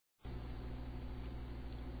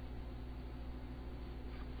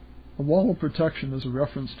A wall of protection is a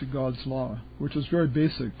reference to God's law, which is very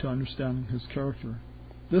basic to understanding His character.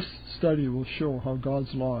 This study will show how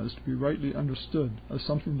God's law is to be rightly understood as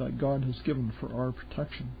something that God has given for our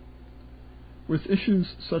protection. With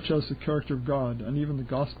issues such as the character of God and even the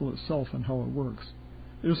gospel itself and how it works,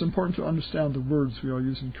 it is important to understand the words we are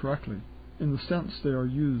using correctly, in the sense they are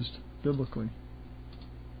used biblically.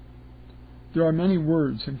 There are many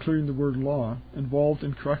words, including the word law, involved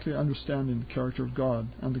in correctly understanding the character of God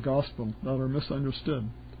and the gospel that are misunderstood.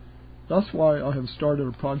 That's why I have started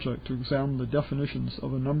a project to examine the definitions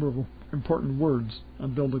of a number of important words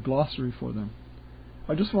and build a glossary for them.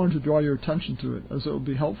 I just wanted to draw your attention to it, as it will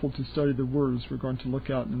be helpful to study the words we're going to look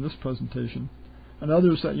at in this presentation, and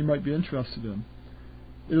others that you might be interested in.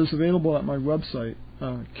 It is available at my website,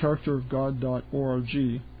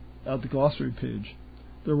 characterofgod.org, at the glossary page.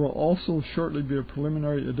 There will also shortly be a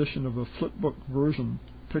preliminary edition of a flipbook version,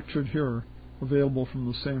 pictured here, available from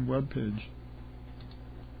the same web page.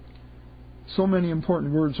 So many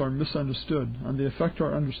important words are misunderstood, and they affect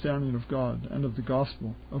our understanding of God and of the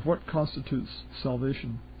gospel, of what constitutes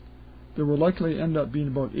salvation. There will likely end up being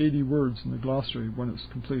about 80 words in the glossary when it's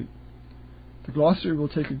complete. The glossary will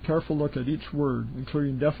take a careful look at each word,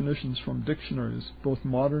 including definitions from dictionaries, both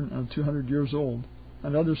modern and 200 years old,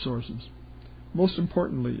 and other sources. Most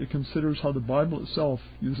importantly, it considers how the Bible itself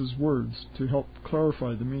uses words to help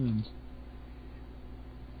clarify the meanings.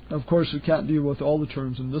 Of course, we can't deal with all the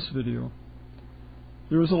terms in this video.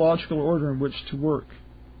 There is a logical order in which to work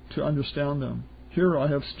to understand them. Here I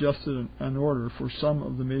have suggested an order for some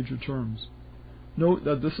of the major terms. Note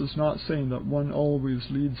that this is not saying that one always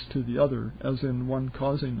leads to the other, as in one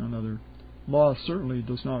causing another. Law certainly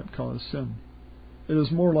does not cause sin. It is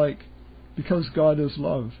more like, because God is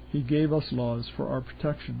love, He gave us laws for our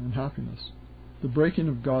protection and happiness. The breaking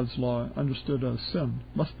of God's law, understood as sin,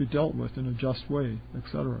 must be dealt with in a just way,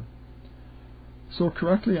 etc. So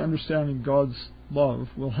correctly understanding God's love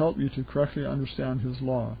will help you to correctly understand His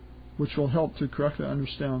law, which will help to correctly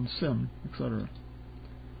understand sin, etc.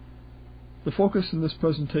 The focus in this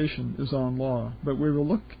presentation is on law, but we will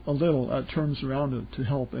look a little at terms around it to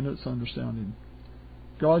help in its understanding.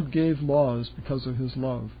 God gave laws because of His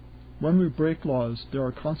love. When we break laws, there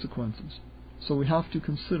are consequences, so we have to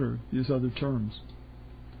consider these other terms.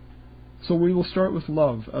 So we will start with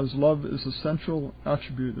love, as love is a central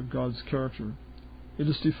attribute of God's character. It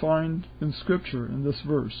is defined in Scripture in this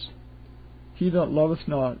verse: He that loveth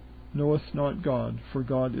not knoweth not God, for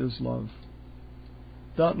God is love.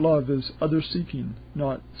 That love is other-seeking,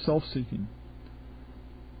 not self-seeking.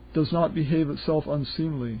 Does not behave itself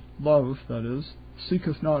unseemly. Love, that is,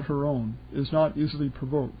 seeketh not her own, is not easily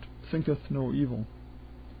provoked, thinketh no evil.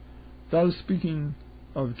 That is speaking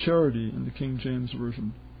of charity in the King James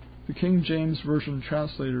Version. The King James Version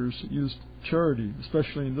translators used charity,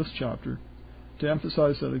 especially in this chapter, to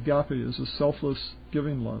emphasize that agape is a selfless,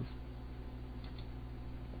 giving love.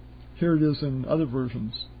 Here it is in other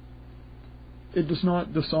versions. It does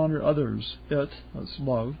not dishonor others. It, that's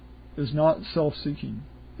love, is not self-seeking.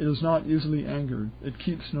 It is not easily angered. It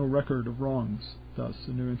keeps no record of wrongs. That's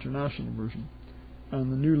the New International Version.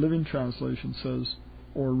 And the New Living Translation says,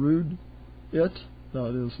 or rude. It,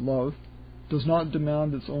 that is love, does not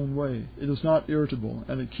demand its own way. It is not irritable,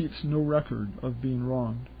 and it keeps no record of being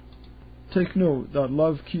wronged. Take note that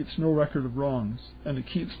love keeps no record of wrongs, and it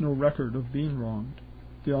keeps no record of being wronged.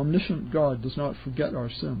 The omniscient God does not forget our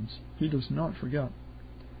sins. He does not forget.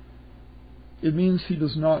 It means He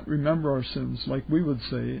does not remember our sins like we would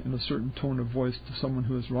say in a certain tone of voice to someone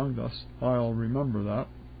who has wronged us, I'll remember that.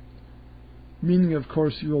 Meaning, of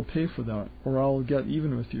course, you will pay for that, or I'll get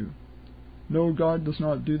even with you. No, God does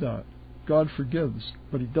not do that. God forgives,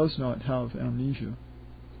 but He does not have amnesia.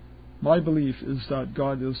 My belief is that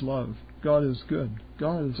God is love. God is good.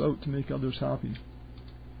 God is out to make others happy.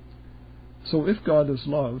 So if God is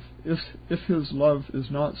love, if His love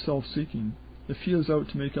is not self-seeking, if He is out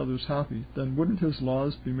to make others happy, then wouldn't His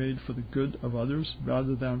laws be made for the good of others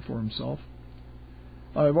rather than for Himself?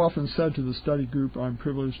 I have often said to the study group I'm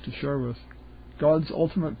privileged to share with, God's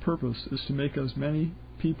ultimate purpose is to make as many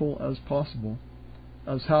people as possible,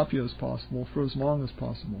 as happy as possible, for as long as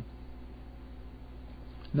possible.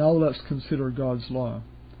 Now let's consider God's law.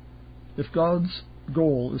 If God's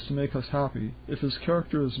goal is to make us happy, if His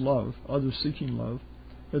character is love, other-seeking love,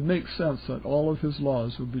 it makes sense that all of His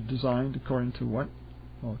laws would be designed according to what?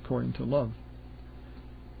 Well, according to love.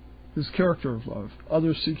 His character of love,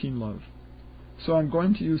 other-seeking love. So I'm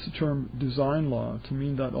going to use the term design law to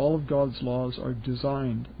mean that all of God's laws are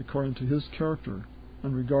designed according to His character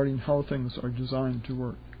and regarding how things are designed to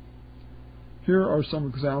work. Here are some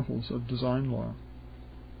examples of design law.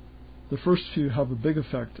 The first few have a big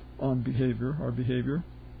effect on our behavior,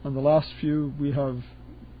 and the last few we have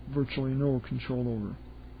virtually no control over.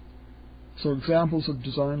 So examples of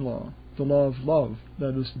design law: the law of love,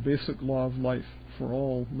 that is the basic law of life for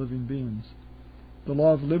all living beings; the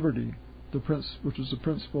law of liberty, which is the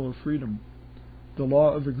principle of freedom; the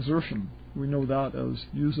law of exertion, we know that as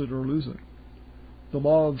use it or lose it; the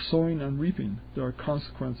law of sowing and reaping, there are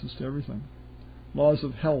consequences to everything; laws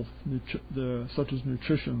of health, such as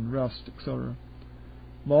nutrition, rest, etc.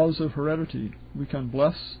 Laws of heredity, we can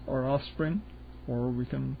bless our offspring or we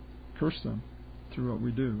can curse them through what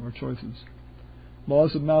we do, our choices.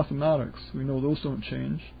 Laws of mathematics, we know those don't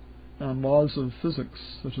change, and laws of physics,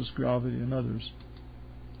 such as gravity and others.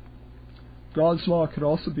 God's law could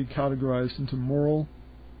also be categorized into moral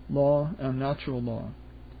law and natural law.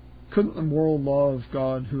 Couldn't the moral law of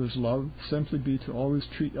God, who is love, simply be to always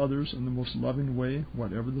treat others in the most loving way,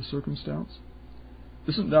 whatever the circumstance?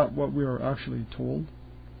 Isn't that what we are actually told?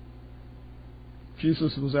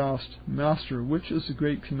 Jesus was asked, "Master, which is the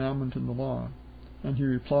great commandment in the law?" And he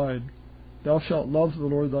replied, "Thou shalt love the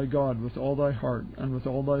Lord thy God with all thy heart, and with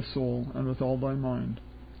all thy soul, and with all thy mind.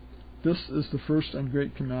 This is the first and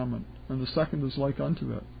great commandment, and the second is like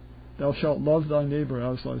unto it. Thou shalt love thy neighbor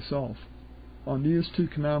as thyself. On these two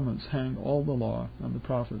commandments hang all the law and the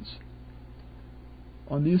prophets."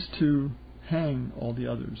 On these two hang all the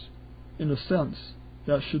others. In a sense,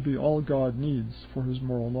 that should be all God needs for his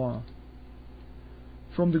moral law.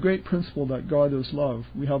 From the great principle that God is love,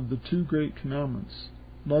 we have the two great commandments: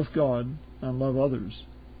 love God and love others.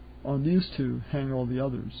 On these two hang all the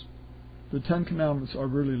others. The 10 Commandments are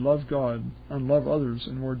really love God and love others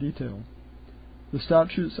in more detail. The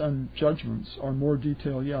statutes and judgments are more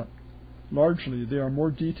detail yet. Largely, they are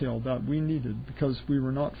more detail that we needed because we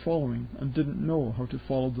were not following and didn't know how to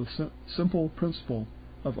follow the simple principle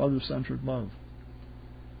of other-centered love.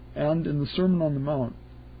 And in the Sermon on the Mount,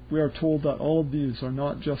 we are told that all of these are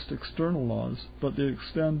not just external laws, but they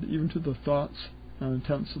extend even to the thoughts and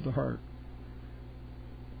intents of the heart.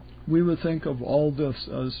 We would think of all this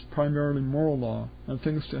as primarily moral law and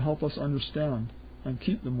things to help us understand and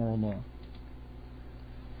keep the moral law.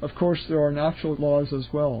 Of course, there are natural laws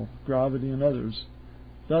as well, gravity and others.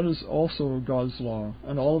 That is also God's law,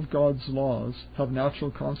 and all of God's laws have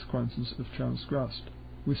natural consequences if transgressed.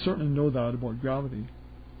 We certainly know that about gravity.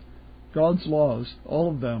 God's laws, all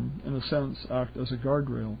of them, in a sense, act as a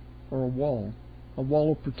guardrail, or a wall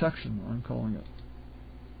of protection, I'm calling it.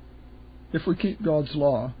 If we keep God's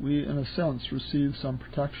law, we, in a sense, receive some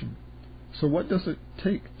protection. So what does it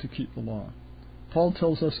take to keep the law? Paul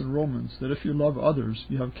tells us in Romans that if you love others,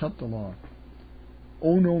 you have kept the law.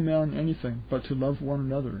 Owe no man anything but to love one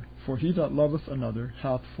another, for he that loveth another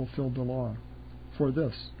hath fulfilled the law. For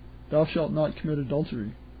this, thou shalt not commit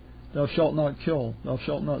adultery, thou shalt not kill, thou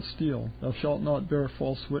shalt not steal, thou shalt not bear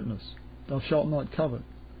false witness, thou shalt not covet.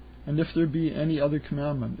 And if there be any other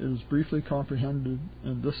commandment, it is briefly comprehended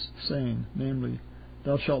in this saying, namely,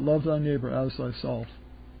 thou shalt love thy neighbor as thyself.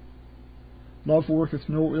 Love worketh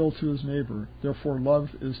no ill to his neighbor, therefore love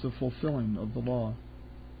is the fulfilling of the law.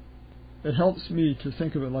 It helps me to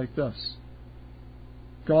think of it like this.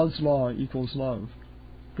 God's law equals love.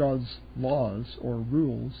 God's laws, or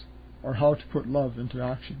rules, are how to put love into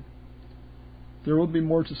action. There will be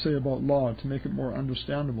more to say about law to make it more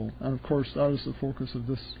understandable, and of course that is the focus of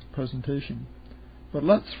this presentation. But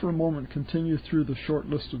let's for a moment continue through the short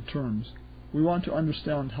list of terms. We want to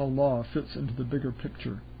understand how law fits into the bigger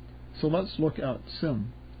picture. So let's look at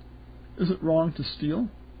sin. Is it wrong to steal?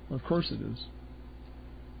 Of course it is.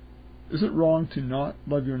 Is it wrong to not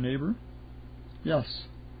love your neighbor? Yes.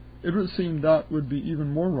 It would seem that would be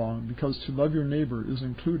even more wrong, because to love your neighbor is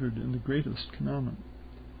included in the greatest commandment.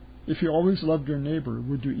 If you always loved your neighbor,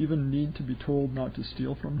 would you even need to be told not to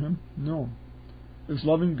steal from him? No. Is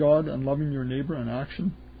loving God and loving your neighbor an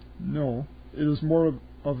action? No. It is more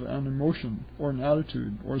of an emotion, or an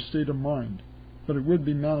attitude, or a state of mind, but it would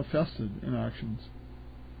be manifested in actions.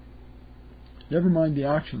 Never mind the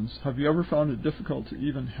actions. Have you ever found it difficult to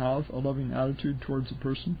even have a loving attitude towards a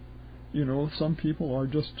person? You know, some people are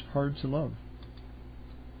just hard to love.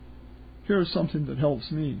 Here is something that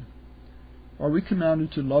helps me. Are we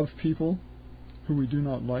commanded to love people who we do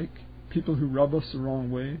not like, people who rub us the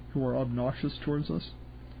wrong way, who are obnoxious towards us?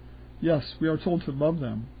 Yes, we are told to love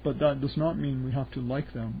them, but that does not mean we have to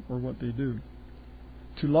like them or what they do.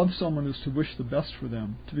 To love someone is to wish the best for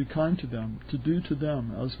them, to be kind to them, to do to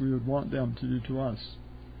them as we would want them to do to us.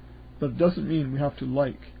 But it doesn't mean we have to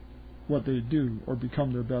like what they do or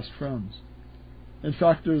become their best friends. In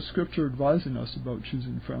fact, there is scripture advising us about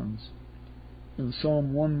choosing friends. In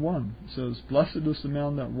Psalm 1:1 it says, "Blessed is the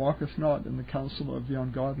man that walketh not in the counsel of the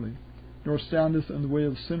ungodly, nor standeth in the way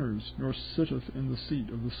of sinners, nor sitteth in the seat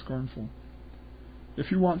of the scornful.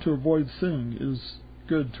 If you want to avoid sinning, it is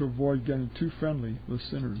good to avoid getting too friendly with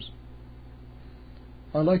sinners.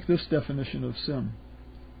 I like this definition of sin.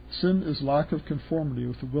 Sin is lack of conformity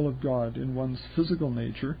with the will of God in one's physical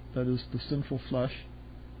nature, that is, the sinful flesh,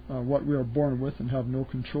 what we are born with and have no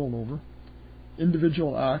control over,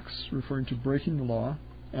 individual acts, referring to breaking the law,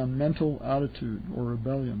 and mental attitude or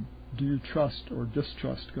rebellion. Do you trust or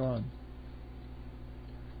distrust God?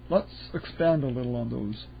 Let's expand a little on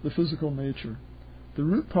those. The physical nature. The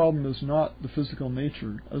root problem is not the physical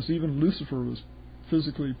nature, as even Lucifer was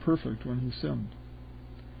physically perfect when he sinned.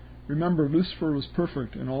 Remember, Lucifer was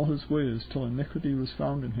perfect in all his ways till iniquity was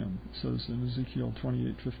found in him, it says in Ezekiel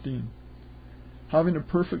 28:15. Having a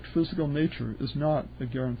perfect physical nature is not a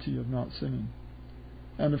guarantee of not sinning.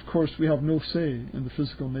 And of course we have no say in the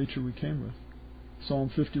physical nature we came with. Psalm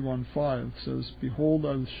 51:5 says, Behold,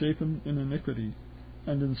 I was shapen in iniquity,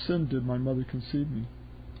 and in sin did my mother conceive me.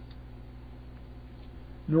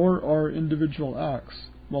 Nor are individual acts,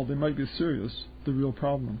 while they might be serious, the real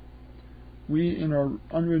problem. We, in our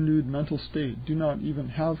unrenewed mental state, do not even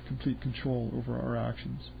have complete control over our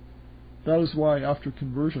actions. That is why, after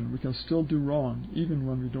conversion, we can still do wrong, even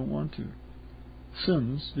when we don't want to.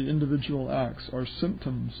 Sins, the individual acts, are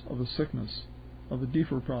symptoms of a sickness, of a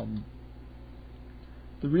deeper problem.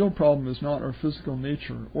 The real problem is not our physical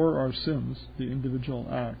nature or our sins, the individual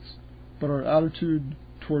acts, but our attitude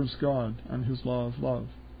towards God and His law of love.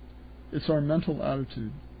 It's our mental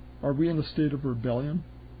attitude. Are we in a state of rebellion?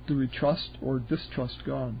 Do we trust or distrust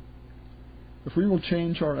God? If we will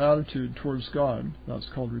change our attitude towards God, that's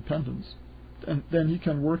called repentance, then He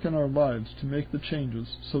can work in our lives to make the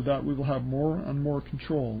changes so that we will have more and more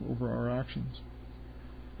control over our actions.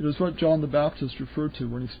 It is what John the Baptist referred to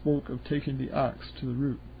when he spoke of taking the axe to the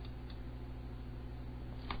root.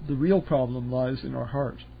 The real problem lies in our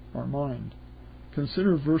heart, our mind.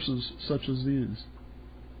 Consider verses such as these.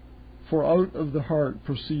 For out of the heart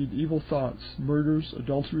proceed evil thoughts, murders,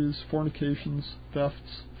 adulteries, fornications,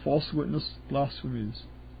 thefts, false witness, blasphemies.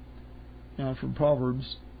 And from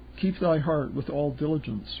Proverbs, Keep thy heart with all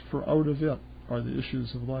diligence, for out of it are the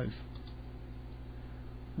issues of life.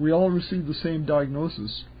 We all receive the same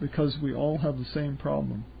diagnosis because we all have the same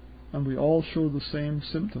problem, and we all show the same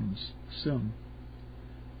symptoms, sin.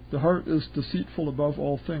 The heart is deceitful above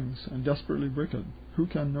all things, and desperately wicked. Who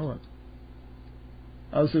can know it?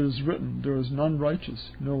 As it is written, there is none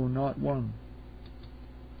righteous, no, not one.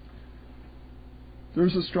 There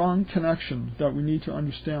is a strong connection that we need to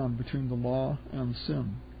understand between the law and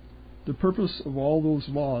sin. The purpose of all those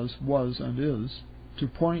laws was and is to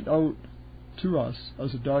point out to us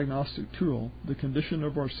as a diagnostic tool the condition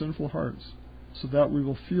of our sinful hearts, so that we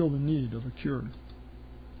will feel the need of a cure.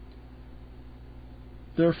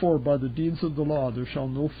 Therefore, by the deeds of the law there shall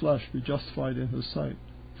no flesh be justified in his sight,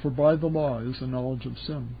 for by the law is the knowledge of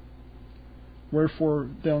sin. Wherefore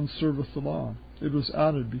then serveth the law? It was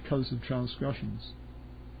added because of transgressions.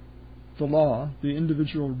 The law, the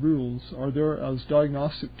individual rules, are there as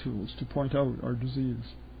diagnostic tools to point out our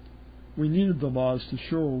disease. We needed the laws to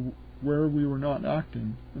show where we were not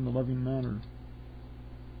acting in the loving manner.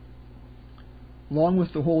 Along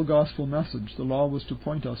with the whole gospel message, the law was to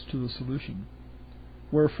point us to the solution.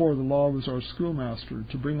 Wherefore the law was our schoolmaster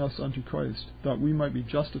to bring us unto Christ, that we might be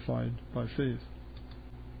justified by faith.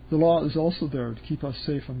 The law is also there to keep us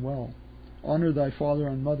safe and well. Honor thy father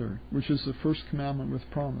and mother, which is the first commandment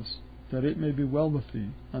with promise, that it may be well with thee,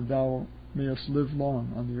 and thou mayest live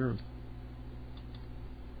long on the earth.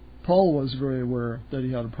 Paul was very aware that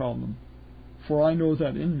he had a problem. For I know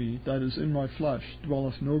that in me, that is in my flesh,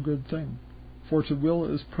 dwelleth no good thing. For to will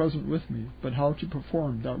is present with me, but how to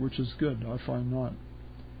perform that which is good I find not.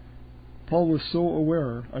 Paul was so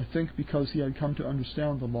aware, I think because he had come to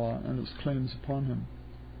understand the law and its claims upon him.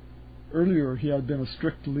 Earlier he had been a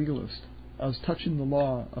strict legalist, as touching the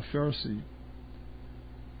law a Pharisee.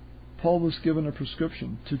 Paul was given a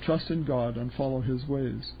prescription to trust in God and follow His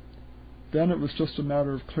ways. Then it was just a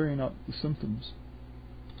matter of clearing up the symptoms.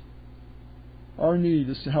 Our need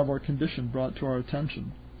is to have our condition brought to our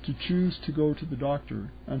attention, to choose to go to the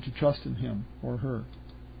doctor and to trust in him or her.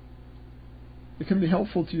 It can be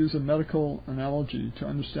helpful to use a medical analogy to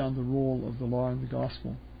understand the role of the law in the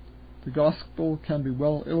gospel. The gospel can be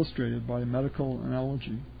well illustrated by a medical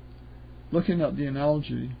analogy. Looking at the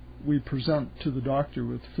analogy, we present to the doctor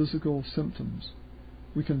with physical symptoms.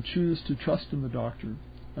 We can choose to trust in the doctor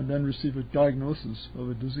and then receive a diagnosis of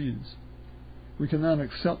a disease. We can then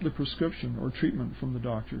accept the prescription or treatment from the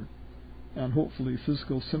doctor, and hopefully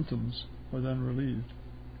physical symptoms are then relieved.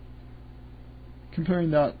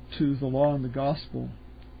 Comparing that to the law and the gospel,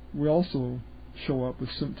 we also show up with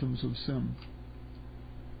symptoms of sin.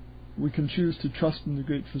 We can choose to trust in the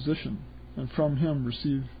great physician, and from him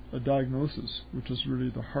receive a diagnosis, which is really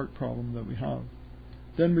the heart problem that we have.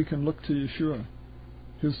 Then we can look to Yeshua,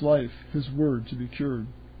 his life, his word to be cured,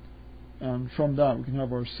 and from that we can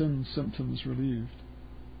have our sin symptoms relieved.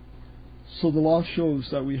 So the law shows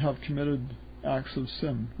that we have committed acts of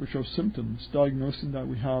sin, which are symptoms diagnosing that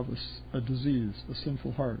we have a disease, a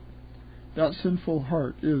sinful heart. That sinful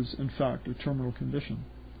heart is, in fact, a terminal condition.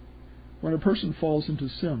 When a person falls into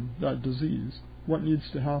sin, that disease, what needs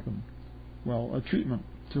to happen? Well, a treatment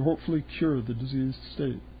to hopefully cure the diseased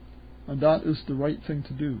state. And that is the right thing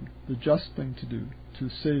to do, the just thing to do, to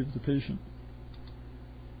save the patient.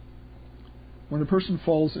 When a person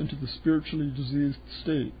falls into the spiritually diseased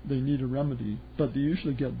state, they need a remedy, but they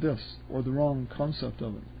usually get this, or the wrong concept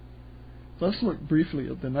of it. Let's look briefly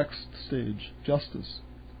at the next stage, justice.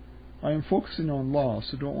 I am focusing on law,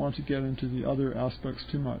 so don't want to get into the other aspects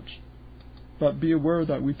too much. But be aware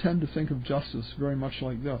that we tend to think of justice very much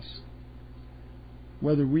like this.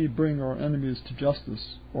 Whether we bring our enemies to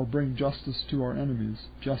justice, or bring justice to our enemies,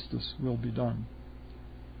 justice will be done.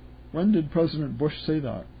 When did President Bush say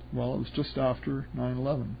that? Well, it was just after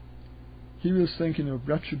 9/11. He was thinking of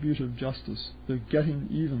retributive justice, the getting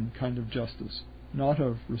even kind of justice, not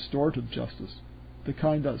of restorative justice, the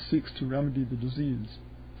kind that seeks to remedy the disease,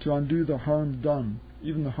 to undo the harm done,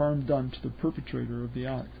 even the harm done to the perpetrator of the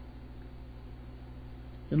act.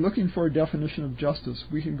 In looking for a definition of justice,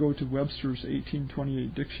 we can go to Webster's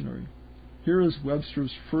 1828 dictionary. Here is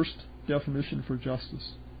Webster's first definition for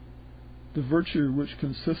justice: the virtue which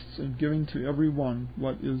consists in giving to every one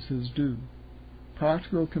what is his due,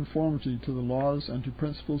 practical conformity to the laws and to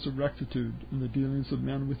principles of rectitude in the dealings of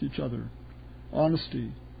men with each other,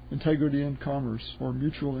 honesty, integrity in commerce or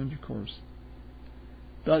mutual intercourse.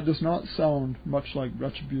 That does not sound much like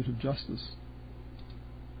retributive justice.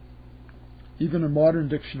 Even a modern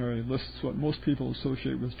dictionary lists what most people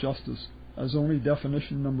associate with justice as only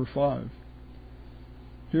definition number 5.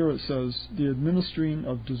 Here it says, the administering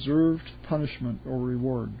of deserved punishment or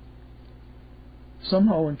reward.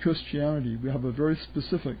 Somehow in Christianity we have a very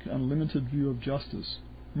specific and limited view of justice,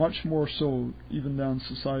 much more so even than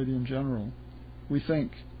society in general. We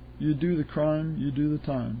think, you do the crime, you do the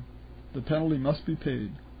time. The penalty must be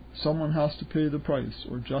paid. Someone has to pay the price,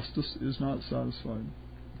 or justice is not satisfied.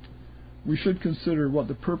 We should consider what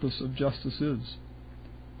the purpose of justice is.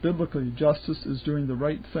 Biblically, justice is doing the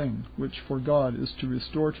right thing, which for God is to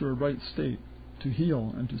restore to a right state, to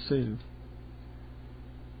heal and to save.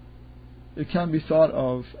 It can be thought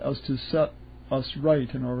of as to set us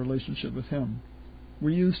right in our relationship with Him.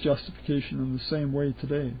 We use justification in the same way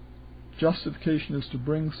today. Justification is to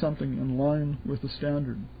bring something in line with the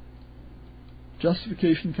standard.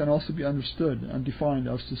 Justification can also be understood and defined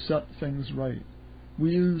as to set things right.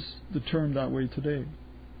 We use the term that way today.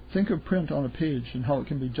 Think of print on a page and how it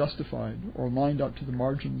can be justified or lined up to the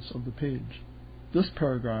margins of the page. This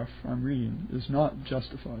paragraph I'm reading is not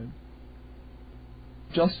justified.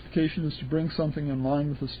 Justification is to bring something in line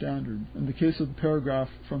with the standard. In the case of the paragraph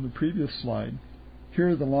from the previous slide,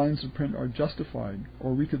 here the lines of print are justified,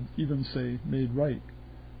 or we could even say made right.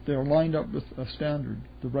 They are lined up with a standard,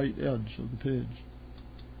 the right edge of the page.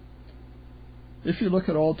 If you look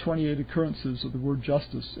at all 28 occurrences of the word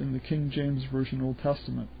justice in the King James Version Old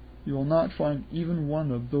Testament, you will not find even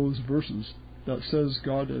one of those verses that says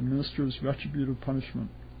God administers retributive punishment.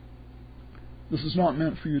 This is not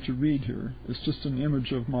meant for you to read here. It's just an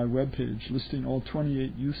image of my webpage listing all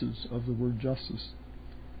 28 uses of the word justice.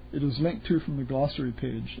 It is linked to from the glossary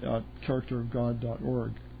page at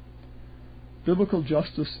characterofgod.org. Biblical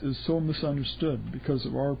justice is so misunderstood because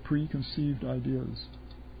of our preconceived ideas.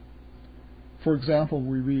 For example,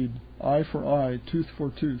 we read, eye for eye, tooth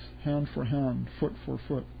for tooth, hand for hand, foot for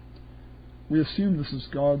foot. We assume this is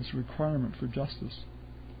God's requirement for justice.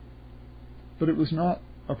 But it was not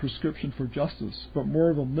a prescription for justice, but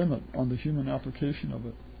more of a limit on the human application of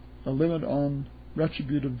it, a limit on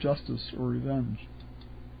retributive justice or revenge.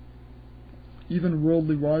 Even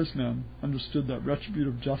worldly wise men understood that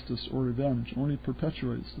retributive justice or revenge only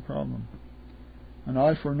perpetuates the problem. An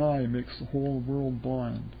eye for an eye makes the whole world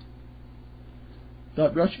blind.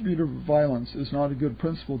 That retributive violence is not a good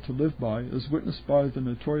principle to live by is witnessed by the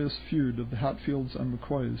notorious feud of the Hatfields and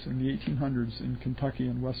McCoys in the 1800s in Kentucky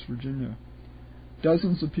and West Virginia.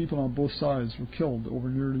 Dozens of people on both sides were killed over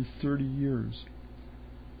nearly 30 years.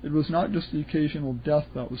 It was not just the occasional death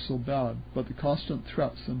that was so bad, but the constant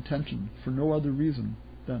threats and tension for no other reason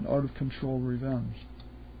than out-of-control revenge.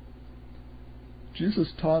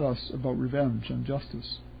 Jesus taught us about revenge and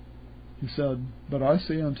justice. He said, but I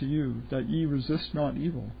say unto you, that ye resist not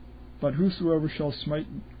evil, But whosoever shall smite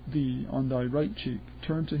thee on thy right cheek,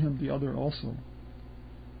 turn to him the other also.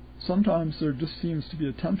 Sometimes there just seems to be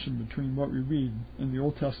a tension between what we read in the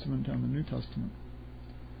Old Testament and the New Testament.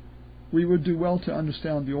 We would do well to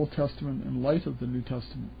understand the Old Testament in light of the New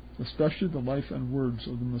Testament, especially the life and words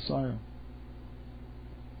of the Messiah.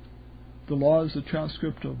 The law is a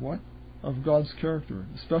transcript of what? Of God's character,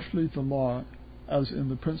 especially the law as in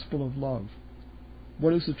the principle of love.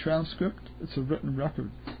 What is a transcript? It's a written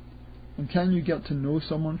record. And can you get to know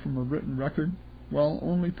someone from a written record? Well,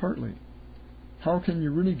 only partly. How can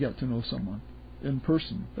you really get to know someone? In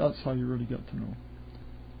person. That's how you really get to know.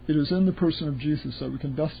 It is in the person of Jesus that we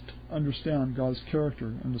can best understand God's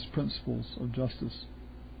character and His principles of justice.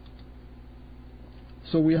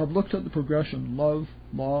 So we have looked at the progression: love,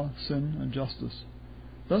 law, sin, and justice.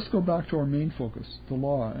 Let's go back to our main focus, the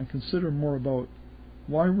law, and consider more about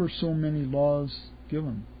why were so many laws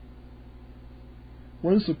given.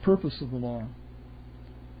 What is the purpose of the law?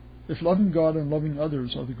 If loving God and loving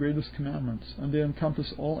others are the greatest commandments, and they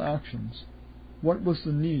encompass all actions, what was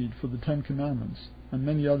the need for the 10 Commandments, and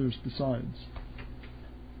many others besides?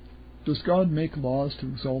 Does God make laws to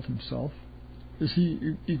exalt Himself? Is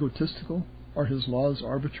He egotistical? Are His laws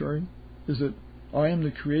arbitrary? Is it, I am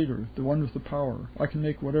the Creator, the one with the power, I can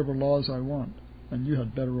make whatever laws I want, and you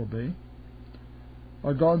had better obey?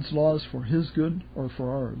 Are God's laws for His good or for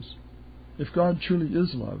ours? If God truly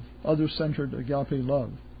is love, other-centered agape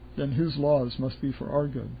love, then His laws must be for our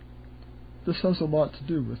good. This has a lot to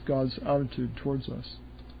do with God's attitude towards us.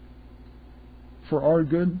 For our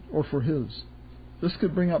good or for His? This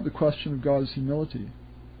could bring up the question of God's humility.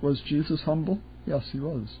 Was Jesus humble? Yes, He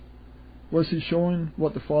was. Was He showing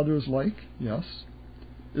what the Father is like? Yes.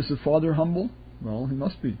 Is the Father humble? Well, He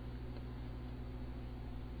must be.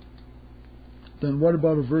 Then what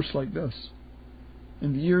about a verse like this?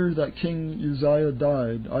 In the year that King Uzziah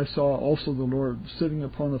died, I saw also the Lord sitting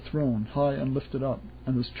upon a throne, high and lifted up,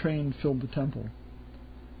 and His train filled the temple.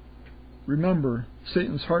 Remember,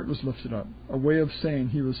 Satan's heart was lifted up, a way of saying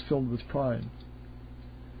he was filled with pride.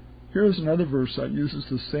 Here is another verse that uses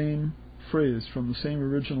the same phrase from the same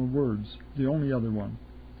original words, the only other one.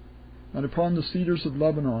 And upon the cedars of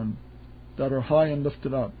Lebanon that are high and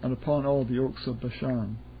lifted up, and upon all the oaks of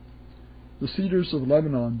Bashan. The cedars of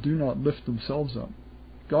Lebanon do not lift themselves up.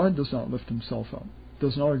 God does not lift Himself up,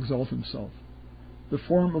 does not exalt Himself. The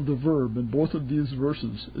form of the verb in both of these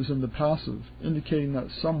verses is in the passive, indicating that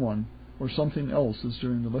someone or something else is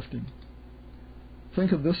doing the lifting.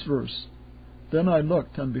 Think of this verse. Then I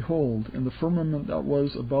looked, and behold, in the firmament that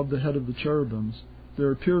was above the head of the cherubims,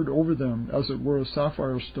 there appeared over them as it were a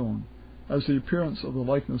sapphire stone, as the appearance of the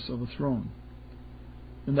likeness of a throne.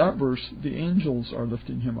 In that verse, the angels are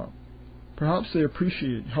lifting Him up. Perhaps they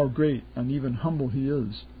appreciate how great and even humble He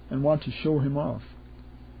is, and want to show Him off.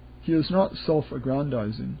 He is not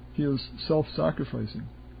self-aggrandizing, He is self-sacrificing.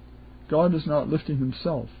 God is not lifting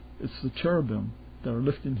Himself, it's the cherubim that are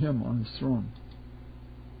lifting Him on His throne.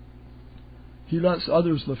 He lets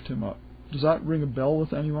others lift Him up. Does that ring a bell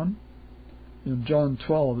with anyone? In John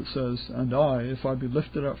 12 it says, And I, if I be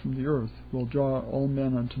lifted up from the earth, will draw all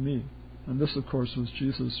men unto me. And this, of course, was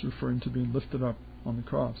Jesus referring to being lifted up on the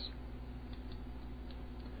cross.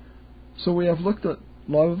 So we have looked at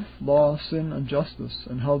love, law, sin, and justice,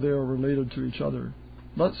 and how they are related to each other.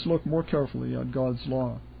 Let's look more carefully at God's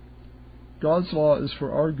law. God's law is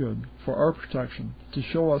for our good, for our protection, to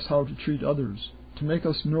show us how to treat others, to make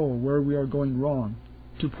us know where we are going wrong,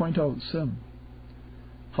 to point out sin.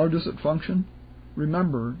 How does it function?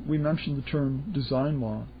 Remember, we mentioned the term design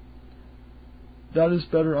law. That is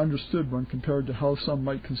better understood when compared to how some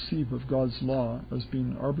might conceive of God's law as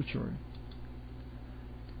being arbitrary.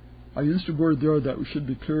 I used a word there that we should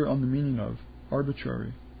be clear on the meaning of,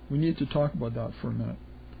 arbitrary. We need to talk about that for a minute.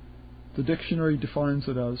 The dictionary defines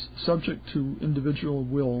it as subject to individual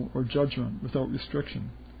will or judgment without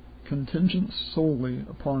restriction, contingent solely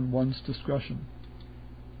upon one's discretion.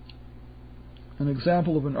 An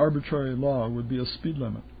example of an arbitrary law would be a speed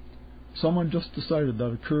limit. Someone just decided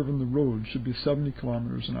that a curve in the road should be 70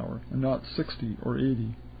 kilometers an hour and not 60 or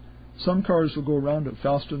 80. Some cars will go around it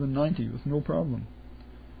faster than 90 with no problem.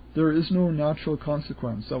 There is no natural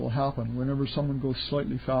consequence that will happen whenever someone goes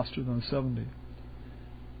slightly faster than 70.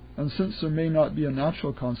 And since there may not be a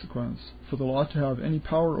natural consequence, for the law to have any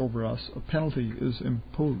power over us, a penalty is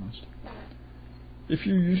imposed. If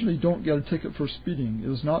you usually don't get a ticket for speeding, it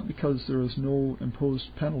is not because there is no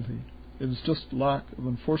imposed penalty. It is just lack of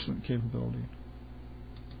enforcement capability.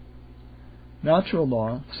 Natural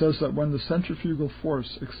law says that when the centrifugal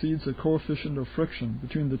force exceeds a coefficient of friction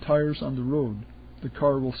between the tires on the road, the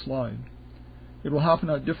car will slide. It will happen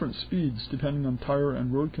at different speeds depending on tire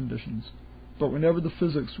and road conditions, but whenever the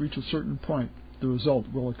physics reach a certain point, the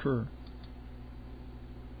result will occur.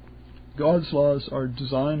 God's laws are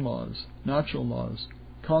design laws, natural laws,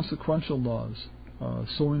 consequential laws,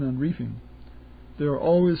 sowing and reaping. They are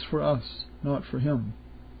always for us, not for Him.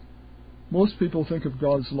 Most people think of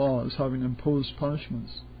God's law as having imposed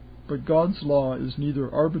punishments, but God's law is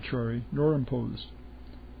neither arbitrary nor imposed.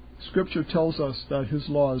 Scripture tells us that His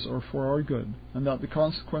laws are for our good, and that the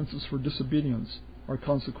consequences for disobedience are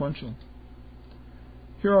consequential.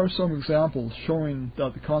 Here are some examples showing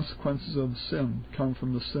that the consequences of sin come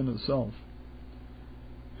from the sin itself.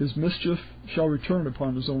 His mischief shall return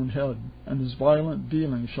upon his own head, and his violent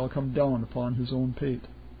dealing shall come down upon his own pate.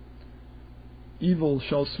 Evil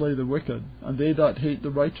shall slay the wicked, and they that hate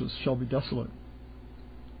the righteous shall be desolate.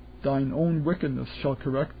 Thine own wickedness shall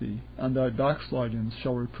correct thee, and thy backslidings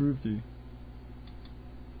shall reprove thee.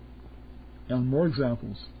 And more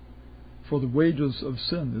examples. For the wages of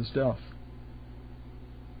sin is death.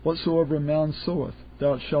 Whatsoever a man soweth,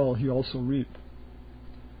 that shall he also reap.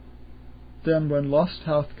 Then when lust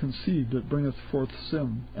hath conceived, it bringeth forth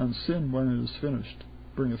sin, and sin, when it is finished,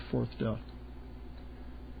 bringeth forth death.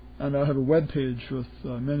 And I have a web page with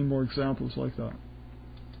many more examples like that.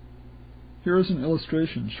 Here is an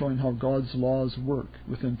illustration showing how God's laws work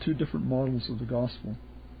within two different models of the gospel.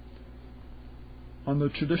 On the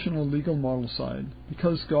traditional legal model side,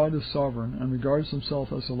 because God is sovereign and regards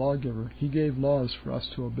Himself as a lawgiver, He gave laws for us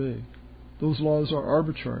to obey. Those laws are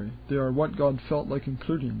arbitrary. They are what God felt like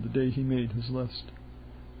including the day He made His list.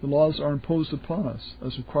 The laws are imposed upon us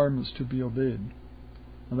as requirements to be obeyed,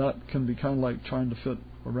 and that can be kind of like trying to fit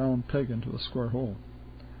a round peg into a square hole.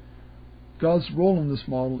 God's role in this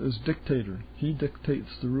model is dictator. He dictates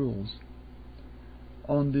the rules.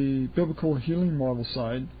 On the biblical healing model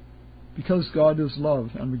side, because God is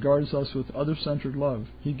love and regards us with other-centered love,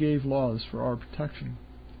 He gave laws for our protection.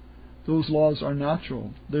 Those laws are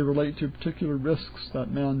natural. They relate to particular risks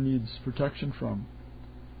that man needs protection from.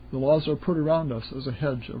 The laws are put around us as a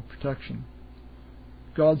hedge of protection.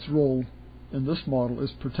 God's role in this model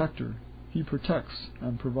is protector. He protects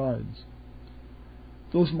and provides.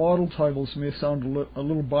 Those model titles may sound a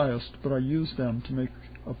little biased, but I use them to make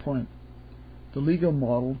a point. The legal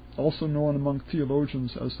model, also known among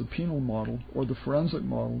theologians as the penal model or the forensic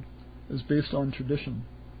model, is based on tradition.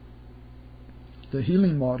 The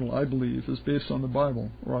healing model, I believe, is based on the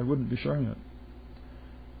Bible, or I wouldn't be sharing it.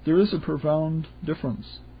 There is a profound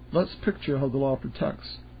difference. Let's picture how the law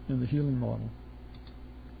protects in the healing model.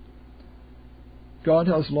 God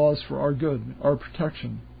has laws for our good, our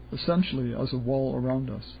protection, essentially as a wall around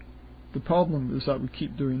us. The problem is that we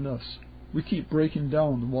keep doing this. We keep breaking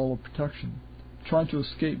down the wall of protection, trying to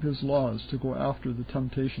escape His laws to go after the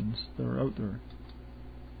temptations that are out there.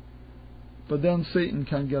 But then Satan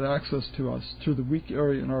can get access to us through the weak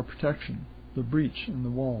area in our protection, the breach in the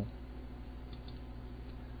wall.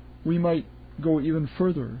 We might go even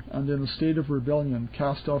further and in a state of rebellion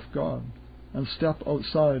cast off God and step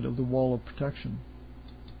outside of the wall of protection.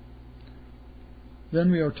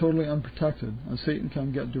 Then we are totally unprotected and Satan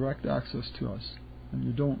can get direct access to us, and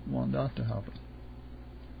you don't want that to happen.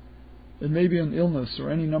 It may be an illness or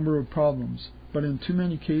any number of problems, but in too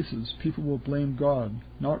many cases people will blame God,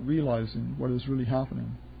 not realizing what is really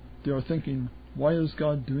happening. They are thinking, why is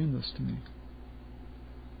God doing this to me?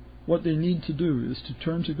 What they need to do is to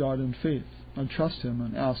turn to God in faith and trust Him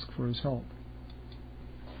and ask for His help.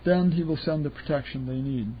 Then He will send the protection they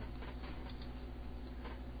need.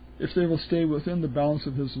 If they will stay within the bounds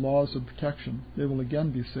of His laws of protection, they will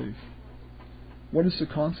again be safe. What is the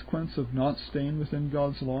consequence of not staying within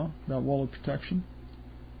God's law, that wall of protection?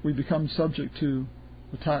 We become subject to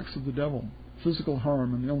attacks of the devil, physical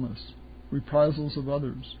harm and illness, reprisals of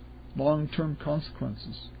others, long-term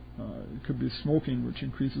consequences. It could be smoking, which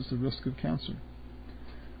increases the risk of cancer.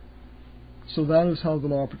 So that is how the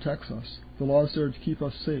law protects us. The law is there to keep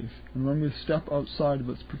us safe, and when we step outside of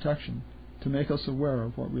its protection, to make us aware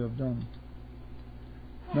of what we have done.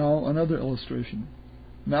 Now, another illustration.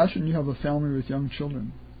 Imagine you have a family with young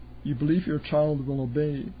children. You believe your child will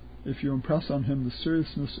obey if you impress on him the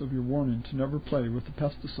seriousness of your warning to never play with the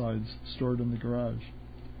pesticides stored in the garage.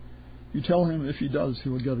 You tell him if he does, he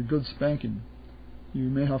will get a good spanking. You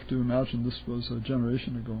may have to imagine this was a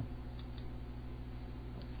generation ago.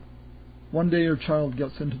 One day your child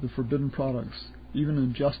gets into the forbidden products, even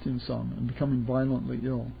ingesting some and becoming violently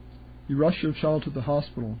ill. You rush your child to the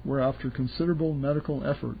hospital, where after considerable medical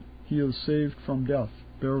effort, he is saved from death,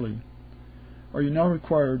 barely. Are you now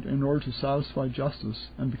required, in order to satisfy justice,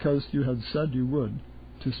 and because you had said you would,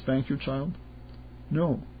 to spank your child?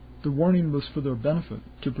 No. The warning was for their benefit,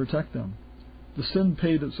 to protect them. The sin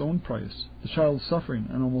paid its own price, the child suffering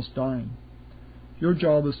and almost dying. Your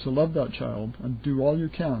job is to love that child and do all you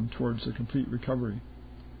can towards a complete recovery.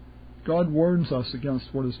 God warns us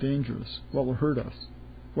against what is dangerous, what will hurt us.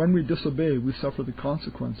 When we disobey, we suffer the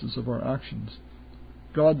consequences of our actions.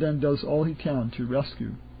 God then does all He can to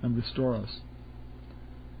rescue and restore us.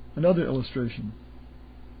 Another illustration.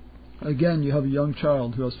 Again, you have a young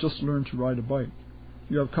child who has just learned to ride a bike.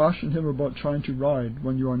 You have cautioned him about trying to ride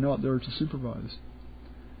when you are not there to supervise.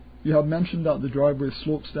 You have mentioned that the driveway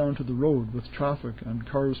slopes down to the road with traffic and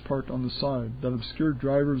cars parked on the side that obscure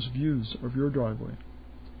drivers' views of your driveway.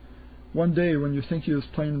 One day, when you think he is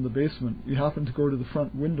playing in the basement, you happen to go to the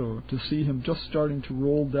front window to see him just starting to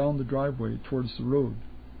roll down the driveway towards the road,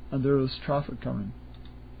 and there is traffic coming.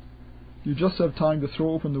 You just have time to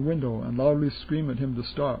throw open the window and loudly scream at him to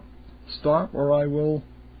stop. Stop, or I will...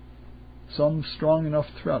 Some strong enough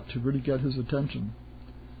threat to really get his attention.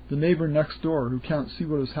 The neighbor next door, who can't see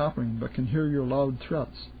what is happening but can hear your loud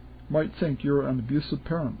threats, might think you're an abusive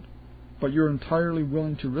parent, but you're entirely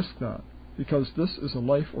willing to risk that, because this is a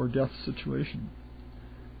life or death situation.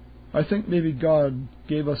 I think maybe God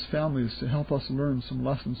gave us families to help us learn some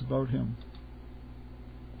lessons about Him.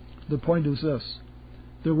 The point is this: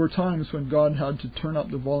 there were times when God had to turn up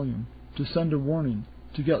the volume, to send a warning,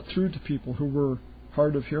 to get through to people who were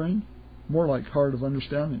hard of hearing, more like hard of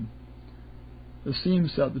understanding. It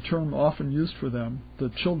seems that the term often used for them, the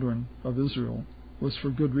children of Israel, was for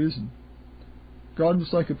good reason. God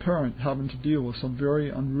was like a parent having to deal with some very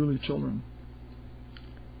unruly children.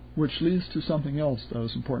 Which leads to something else that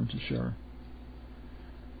is important to share.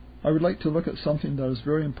 I would like to look at something that is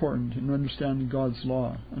very important in understanding God's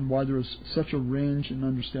law, and why there is such a range in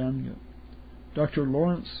understanding it. Dr.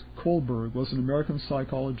 Lawrence Kohlberg was an American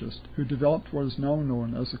psychologist who developed what is now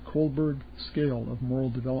known as the Kohlberg scale of moral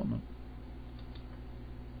development.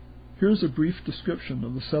 Here's a brief description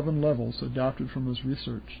of the 7 levels adapted from his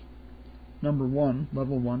research. Number 1,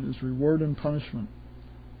 level 1, is reward and punishment.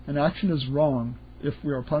 An action is wrong if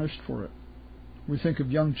we are punished for it. We think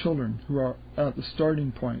of young children who are at the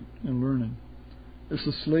starting point in learning. It's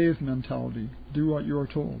the slave mentality, do what you are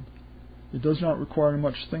told. It does not require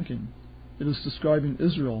much thinking. It is describing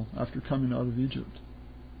Israel after coming out of Egypt.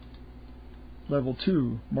 Level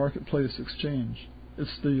 2, marketplace exchange.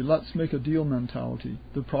 It's the let's make a deal mentality,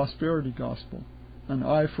 the prosperity gospel, an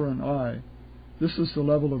eye for an eye. This is the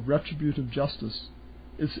level of retributive justice.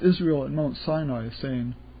 It's Israel at Mount Sinai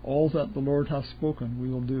saying, all that the Lord hath spoken we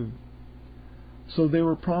will do. So they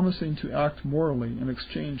were promising to act morally in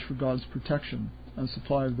exchange for God's protection and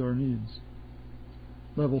supply of their needs.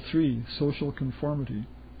 Level 3, social conformity.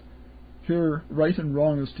 Here, right and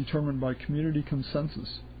wrong is determined by community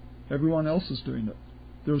consensus. Everyone else is doing it.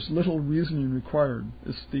 There's little reasoning required.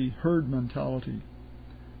 It's the herd mentality.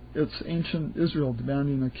 It's ancient Israel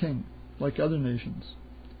demanding a king, like other nations.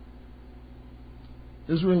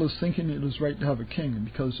 Israel is thinking it is right to have a king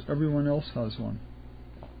because everyone else has one.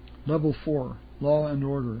 Level 4, law and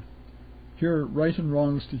order. Here, right and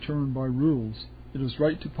wrong is determined by rules. It is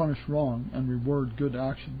right to punish wrong and reward good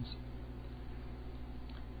actions.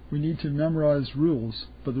 We need to memorize rules,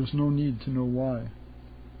 but there's no need to know why.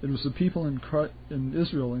 It was the people in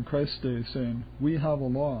Israel in Christ's day saying, we have a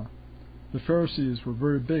law. The Pharisees were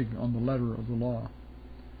very big on the letter of the law.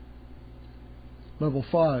 Level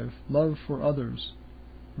 5, love for others.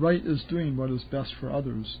 Right is doing what is best for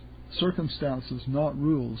others. Circumstances, not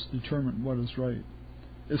rules, determine what is right.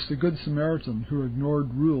 It's the Good Samaritan who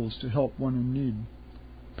ignored rules to help one in need.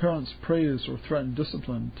 Parents praise or threaten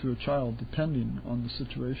discipline to a child depending on the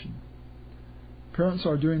situation. Parents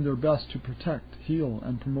are doing their best to protect, heal,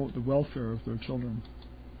 and promote the welfare of their children.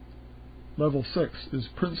 Level 6 is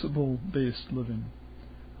principle-based living.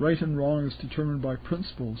 Right and wrong is determined by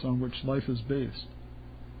principles on which life is based.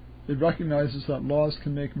 It recognizes that laws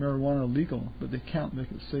can make marijuana legal, but they can't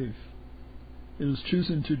make it safe. It is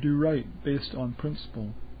choosing to do right based on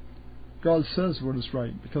principle. God says what is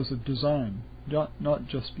right because of design, not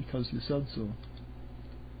just because He said so.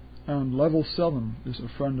 And level 7 is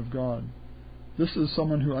a friend of God. This is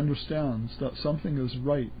someone who understands that something is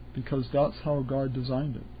right because that's how God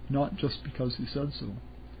designed it, not just because He said so.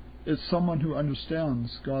 It's someone who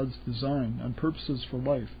understands God's design and purposes for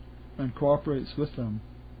life and cooperates with them.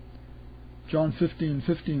 John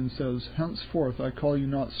 15:15 says, henceforth I call you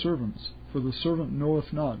not servants, for the servant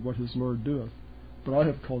knoweth not what his Lord doeth, but I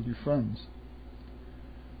have called you friends.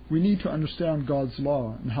 We need to understand God's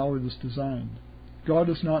law and how it is designed. God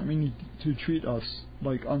is not meaning to treat us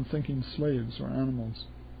like unthinking slaves or animals.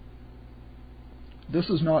 This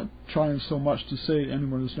is not trying so much to say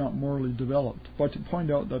anyone is not morally developed, but to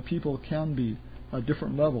point out that people can be at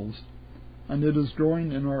different levels, and it is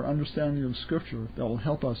growing in our understanding of Scripture that will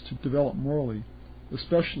help us to develop morally,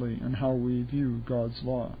 especially in how we view God's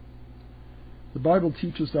law. The Bible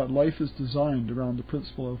teaches that life is designed around the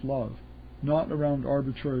principle of love, not around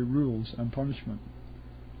arbitrary rules and punishment.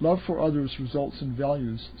 Love for others results in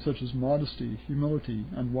values such as modesty, humility,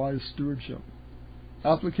 and wise stewardship.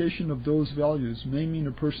 Application of those values may mean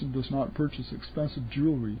a person does not purchase expensive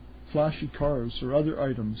jewelry, flashy cars, or other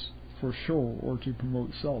items for show or to promote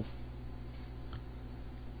self.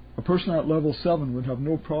 A person at level 7 would have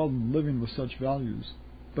no problem living with such values,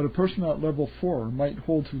 but a person at level 4 might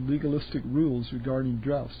hold to legalistic rules regarding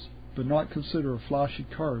dress, but not consider a flashy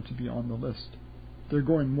car to be on the list. They're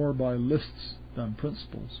going more by lists than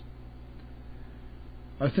principles.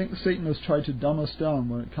 I think Satan has tried to dumb us down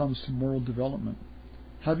when it comes to moral development.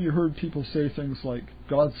 Have you heard people say things like,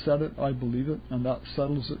 God said it, I believe it, and that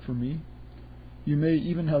settles it for me? You may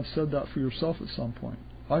even have said that for yourself at some point.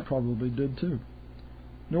 I probably did too.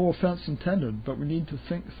 No offense intended, but we need to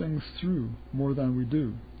think things through more than we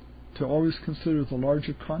do, to always consider the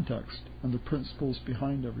larger context and the principles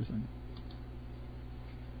behind everything.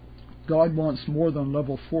 God wants more than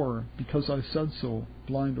level 4, because I said so,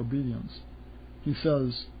 blind obedience. He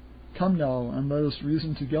says, Come now, and let us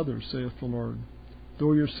reason together, saith the Lord.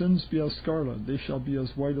 Though your sins be as scarlet, they shall be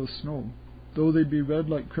as white as snow. Though they be red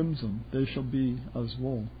like crimson, they shall be as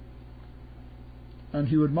wool. And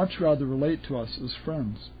he would much rather relate to us as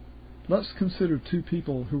friends. Let's consider two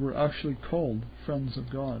people who were actually called friends of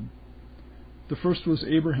God. The first was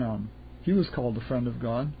Abraham. He was called a friend of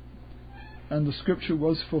God. And the scripture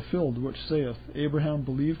was fulfilled, which saith, Abraham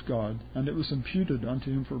believed God, and it was imputed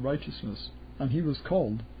unto him for righteousness, and he was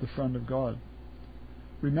called the friend of God.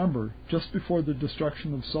 Remember, just before the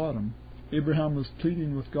destruction of Sodom, Abraham was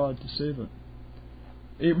pleading with God to save it.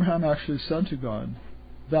 Abraham actually said to God,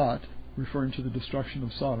 That, referring to the destruction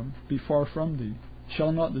of Sodom, be far from thee.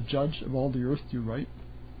 Shall not the judge of all the earth do right?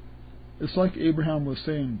 It's like Abraham was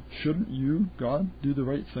saying, Shouldn't you, God, do the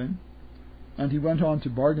right thing? And he went on to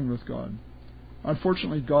bargain with God.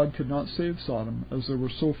 Unfortunately, God could not save Sodom, as there were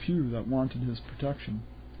so few that wanted his protection.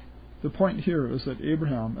 The point here is that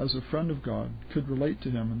Abraham, as a friend of God, could relate to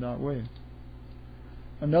him in that way.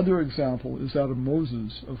 Another example is that of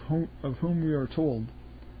Moses, of whom we are told,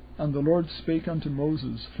 And the Lord spake unto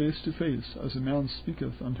Moses face to face, as a man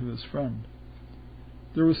speaketh unto his friend.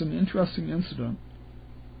 There was an interesting incident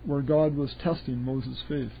where God was testing Moses'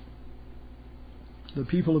 faith. The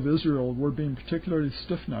people of Israel were being particularly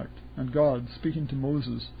stiff-necked, and God, speaking to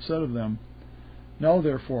Moses, said of them, Now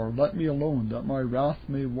therefore let me alone, that my wrath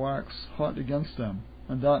may wax hot against them,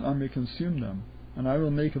 and that I may consume them, and I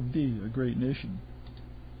will make of thee a great nation.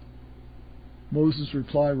 Moses'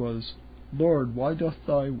 reply was, Lord, why doth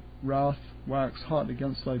thy wrath wax hot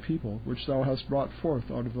against thy people, which thou hast brought forth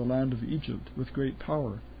out of the land of Egypt with great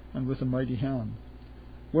power, and with a mighty hand?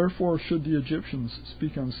 Wherefore should the Egyptians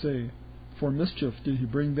speak and say, For mischief did he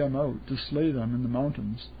bring them out, to slay them in the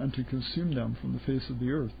mountains, and to consume them from the face of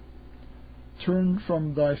the earth? Turn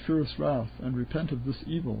from thy fierce wrath, and repent of this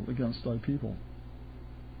evil against thy people.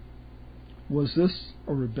 Was this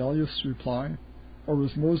a rebellious reply? Or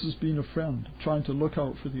was Moses being a friend, trying to look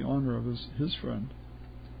out for the honor of his friend?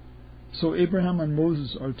 So Abraham and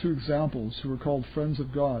Moses are two examples who were called friends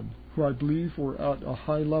of God, who I believe were at a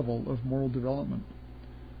high level of moral development.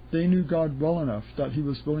 They knew God well enough that he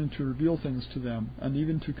was willing to reveal things to them, and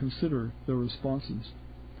even to consider their responses.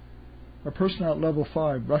 A person at level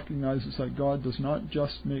 5 recognizes that God does not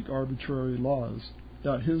just make arbitrary laws,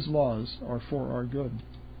 that his laws are for our good.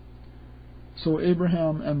 So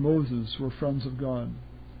Abraham and Moses were friends of God.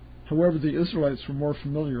 However, the Israelites were more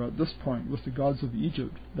familiar at this point with the gods of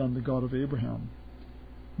Egypt than the God of Abraham.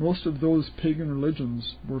 Most of those pagan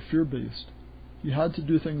religions were fear-based. You had to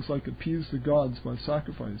do things like appease the gods by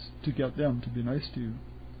sacrifice to get them to be nice to you.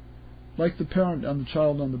 Like the parent and the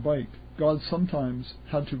child on the bike, God sometimes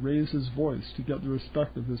had to raise his voice to get the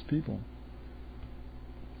respect of his people.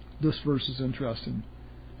 This verse is interesting.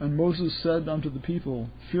 And Moses said unto the people,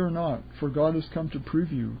 Fear not, for God is come to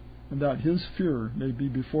prove you, and that his fear may be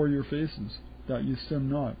before your faces, that ye sin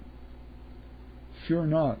not. Fear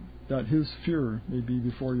not, that his fear may be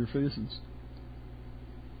before your faces.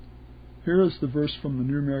 Here is the verse from the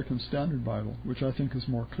New American Standard Bible, which I think is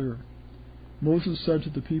more clear. Moses said to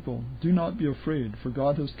the people, Do not be afraid, for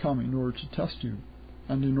God has come in order to test you,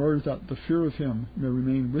 and in order that the fear of him may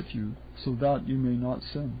remain with you, so that you may not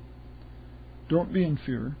sin. Don't be in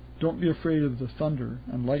fear. Don't be afraid of the thunder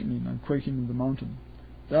and lightning and quaking of the mountain.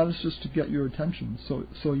 That is just to get your attention,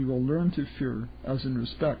 so you will learn to fear, as in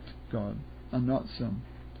respect, God, and not sin.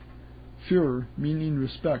 Fear, meaning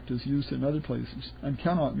respect, is used in other places, and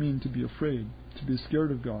cannot mean to be afraid, to be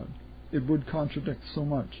scared of God. It would contradict so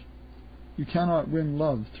much. You cannot win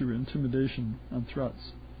love through intimidation and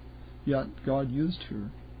threats. Yet God used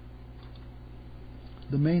fear.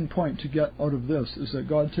 The main point to get out of this is that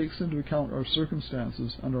God takes into account our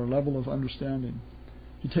circumstances and our level of understanding.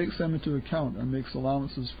 He takes them into account and makes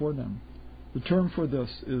allowances for them. The term for this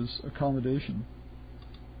is accommodation.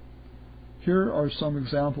 Here are some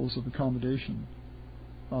examples of accommodation.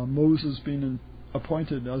 Moses being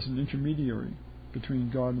appointed as an intermediary between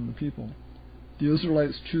God and the people. The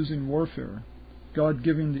Israelites choosing warfare. God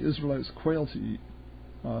giving the Israelites quail to eat.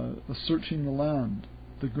 Searching the land.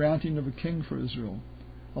 The granting of a king for Israel.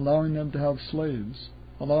 Allowing them to have slaves.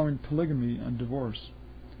 Allowing polygamy and divorce.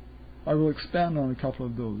 I will expand on a couple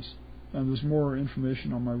of those, and there's more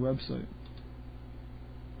information on my website.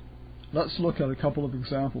 Let's look at a couple of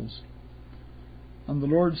examples. And the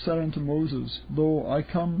Lord said unto Moses, Lo, I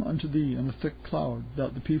come unto thee in a thick cloud,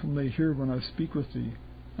 that the people may hear when I speak with thee,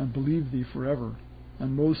 and believe thee forever.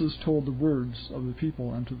 And Moses told the words of the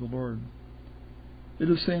people unto the Lord. It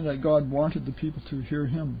is saying that God wanted the people to hear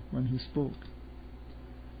him when he spoke.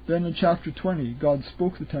 Then in chapter 20, God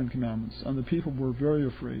spoke the 10 Commandments, and the people were very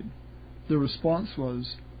afraid. Their response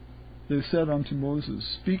was, They said unto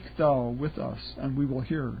Moses, Speak thou with us, and we will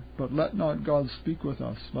hear, but let not God speak with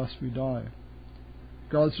us, lest we die.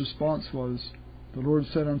 God's response was, The Lord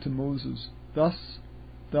said unto Moses, Thus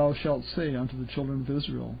thou shalt say unto the children of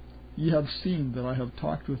Israel, Ye have seen that I have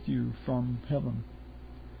talked with you from heaven.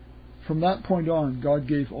 From that point on, God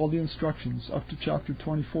gave all the instructions up to chapter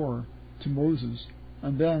 24 to Moses,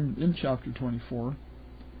 and then in chapter 24,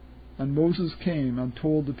 and Moses came and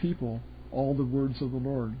told the people all the words of the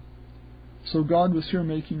Lord. So God was here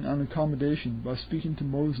making an accommodation by speaking to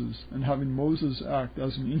Moses and having Moses act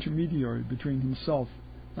as an intermediary between himself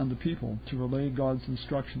and the people to relay God's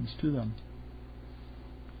instructions to them.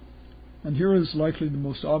 And here is likely the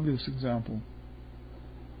most obvious example,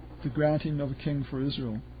 the granting of a king for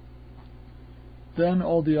Israel. Then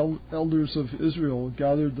all the elders of Israel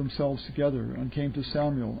gathered themselves together, and came to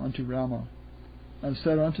Samuel unto Ramah, and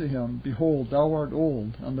said unto him, Behold, thou art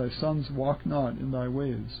old, and thy sons walk not in thy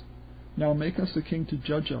ways. Now make us a king to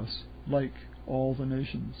judge us, like all the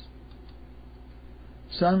nations.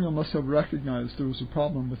 Samuel must have recognized there was a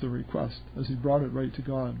problem with the request, as he brought it right to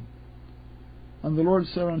God. And the Lord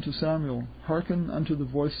said unto Samuel, Hearken unto the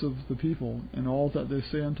voice of the people in all that they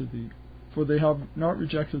say unto thee. For they have not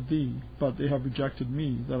rejected thee, but they have rejected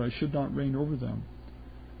me, that I should not reign over them.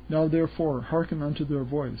 Now therefore hearken unto their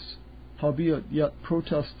voice. Howbeit yet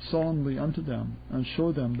protest solemnly unto them, and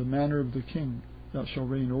show them the manner of the king that shall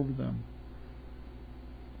reign over them.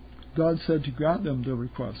 God said to grant them their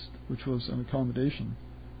request, which was an accommodation,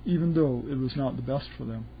 even though it was not the best for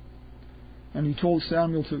them. And he told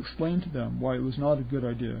Samuel to explain to them why it was not a good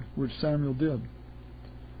idea, which Samuel did.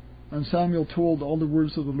 And Samuel told all the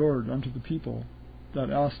words of the Lord unto the people that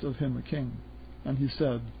asked of him a king. And he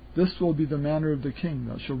said, This will be the manner of the king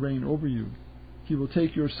that shall reign over you. He will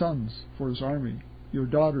take your sons for his army, your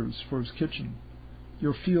daughters for his kitchen,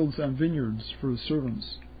 your fields and vineyards for his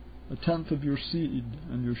servants, 1/10 of your seed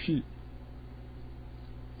and your sheep.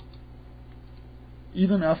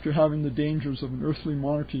 Even after having the dangers of an earthly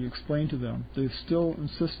monarchy explained to them, they still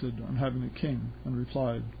insisted on having a king, and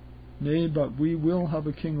replied, Nay, but we will have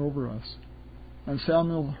a king over us. And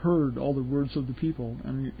Samuel heard all the words of the people,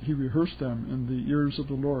 and he rehearsed them in the ears of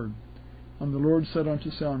the Lord. And the Lord said unto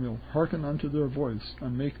Samuel, Hearken unto their voice,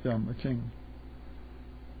 and make them a king.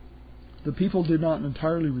 The people did not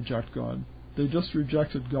entirely reject God. They just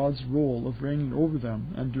rejected God's role of reigning over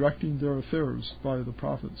them and directing their affairs by the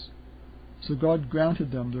prophets. So God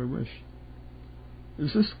granted them their wish.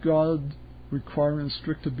 Is this God requiring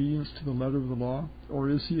strict obedience to the letter of the law, or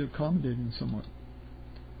is he accommodating somewhat?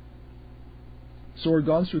 So are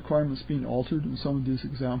God's requirements being altered in some of these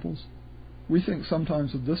examples? We think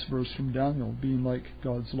sometimes of this verse from Daniel being like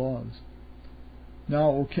God's laws. Now,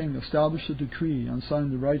 O king, establish a decree and sign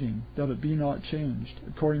the writing, that it be not changed,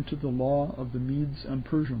 according to the law of the Medes and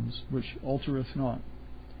Persians, which altereth not.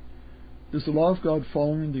 Is the law of God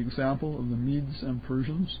following the example of the Medes and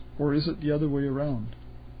Persians, or is it the other way around?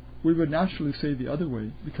 We would naturally say the other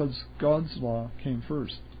way, because God's law came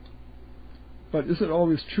first. But is it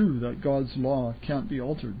always true that God's law can't be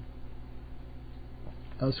altered?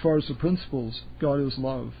 As far as the principles, God is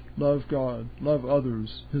love. Love God, love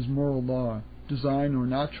others, his moral law, design or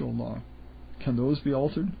natural law. Can those be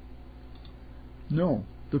altered? No,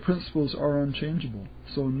 the principles are unchangeable,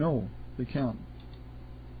 so no, they can't.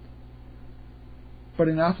 But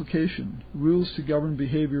in application, rules to govern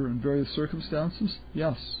behavior in various circumstances,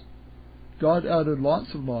 yes. God added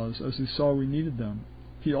lots of laws as he saw we needed them.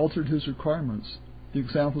 He altered his requirements. The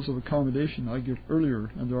examples of accommodation I gave earlier,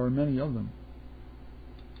 and there are many of them.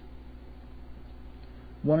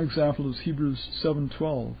 One example is Hebrews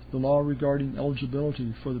 7:12, the law regarding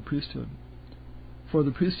eligibility for the priesthood. For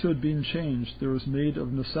the priesthood being changed, there was made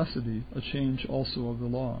of necessity a change also of the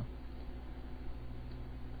law.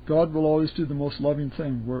 God will always do the most loving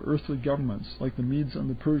thing where earthly governments, like the Medes and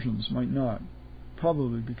the Persians, might not,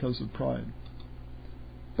 probably because of pride.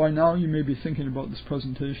 By now you may be thinking about this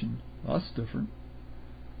presentation. That's different.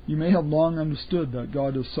 You may have long understood that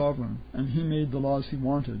God is sovereign, and he made the laws he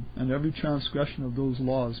wanted, and every transgression of those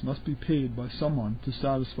laws must be paid by someone to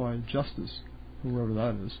satisfy justice, whoever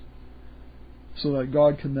that is, so that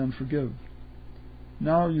God can then forgive.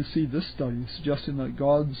 Now you see this study suggesting that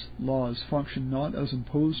God's laws function not as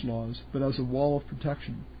imposed laws, but as a wall of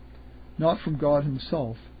protection, not from God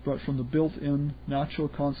himself, but from the built-in natural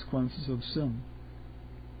consequences of sin,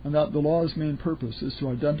 and that the law's main purpose is to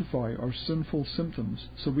identify our sinful symptoms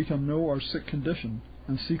so we can know our sick condition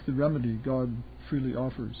and seek the remedy God freely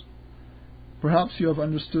offers. Perhaps you have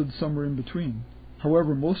understood somewhere in between.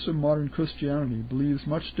 However, most of modern Christianity believes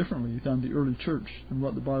much differently than the early church and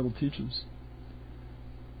what the Bible teaches.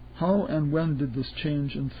 How and when did this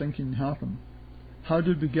change in thinking happen? How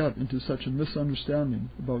did we get into such a misunderstanding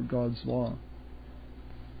about God's law?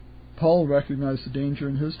 Paul recognized the danger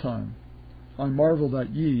in his time. I marvel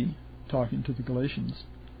that ye, talking to the Galatians,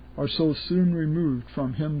 are so soon removed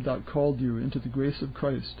from him that called you into the grace of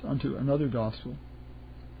Christ unto another gospel.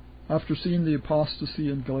 After seeing the apostasy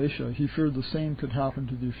in Galatia, he feared the same could happen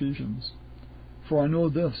to the Ephesians. For I know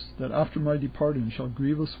this, that after my departing shall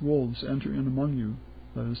grievous wolves enter in among you,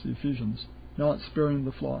 that is, the Ephesians, not sparing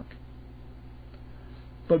the flock.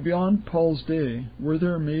 But beyond Paul's day, were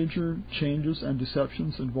there major changes and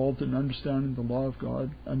deceptions involved in understanding the law of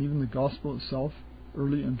God and even the gospel itself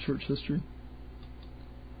early in church history?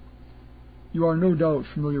 You are no doubt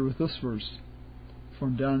familiar with this verse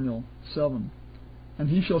from Daniel 7. And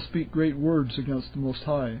he shall speak great words against the Most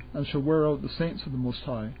High, and shall wear out the saints of the Most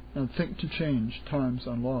High, and think to change times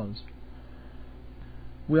and laws.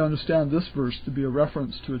 We understand this verse to be a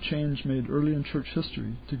reference to a change made early in church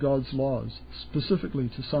history to God's laws, specifically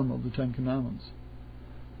to some of the Ten Commandments.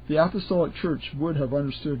 The Apostolic Church would have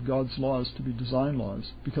understood God's laws to be design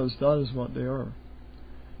laws, because that is what they are.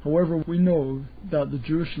 However, we know that the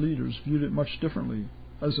Jewish leaders viewed it much differently,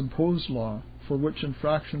 as imposed law for which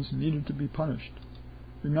infractions needed to be punished.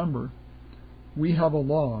 Remember, we have a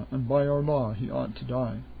law, and by our law he ought to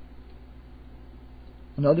die.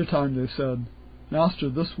 Another time they said, Master,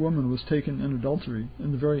 this woman was taken in adultery,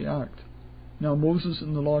 in the very act. Now Moses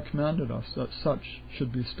in the law commanded us that such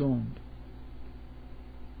should be stoned.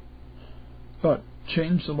 But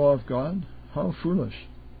change the law of God? How foolish.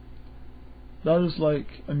 That is like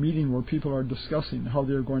a meeting where people are discussing how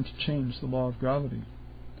they are going to change the law of gravity.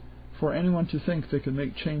 For anyone to think they can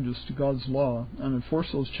make changes to God's law and enforce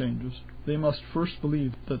those changes, they must first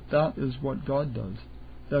believe that that is what God does,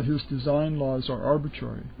 that his design laws are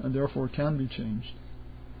arbitrary and therefore can be changed.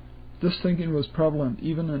 This thinking was prevalent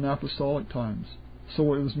even in apostolic times,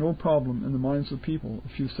 so it was no problem in the minds of people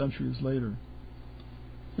a few centuries later.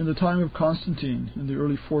 In the time of Constantine, in the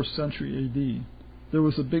early 4th century AD, there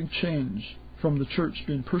was a big change from the church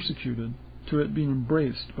being persecuted to it being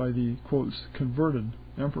embraced by the, quotes, converted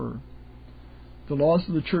emperor. The laws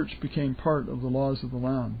of the church became part of the laws of the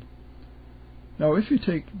land. Now, if you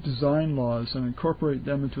take design laws and incorporate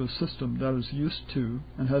them into a system that is used to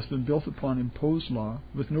and has been built upon imposed law,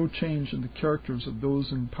 with no change in the characters of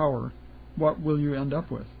those in power, what will you end up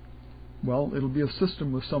with? Well, it'll be a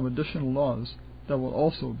system with some additional laws that will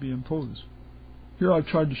also be imposed. Here I've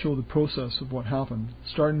tried to show the process of what happened,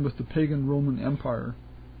 starting with the pagan Roman Empire,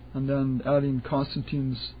 and then adding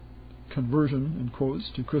Constantine's conversion, in quotes,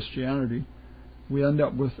 to Christianity. We end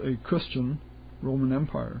up with a Christian Roman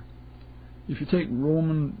Empire. If you take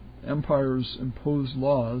Roman Empire's imposed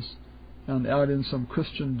laws and add in some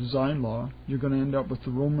Christian design law, you're going to end up with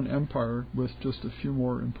the Roman Empire with just a few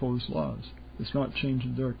more imposed laws. It's not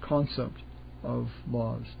changing their concept of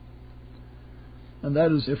laws. And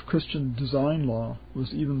that is if Christian design law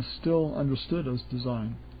was even still understood as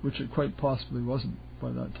design, which it quite possibly wasn't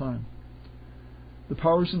by that time. The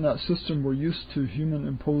powers in that system were used to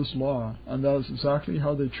human-imposed law, and that is exactly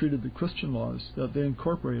how they treated the Christian laws that they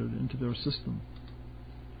incorporated into their system.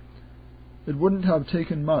 It wouldn't have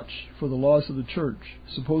taken much for the laws of the church,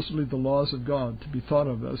 supposedly the laws of God, to be thought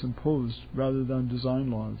of as imposed rather than design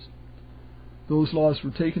laws. Those laws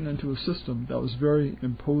were taken into a system that was very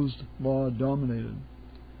imposed law dominated.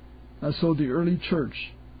 And so the early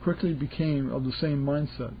church quickly became of the same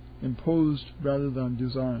mindset, imposed rather than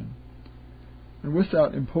design. And with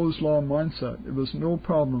that imposed law mindset, it was no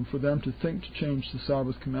problem for them to think to change the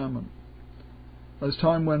Sabbath commandment. As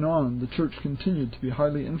time went on, the church continued to be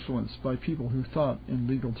highly influenced by people who thought in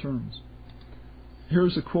legal terms.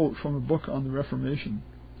 Here's a quote from a book on the Reformation.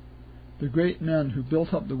 "The great men who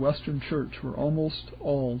built up the Western Church were almost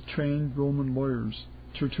all trained Roman lawyers.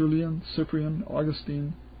 Tertullian, Cyprian,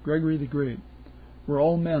 Augustine, Gregory the Great were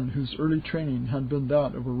all men whose early training had been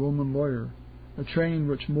that of a Roman lawyer, a training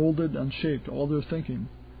which molded and shaped all their thinking,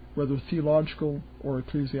 whether theological or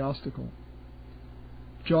ecclesiastical.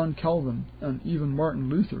 John Calvin and even Martin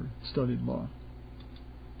Luther studied law."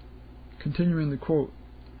 Continuing the quote,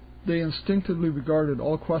 "They instinctively regarded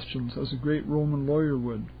all questions as a great Roman lawyer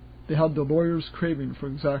would. They had the lawyer's craving for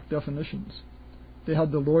exact definitions. They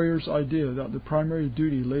had the lawyer's idea that the primary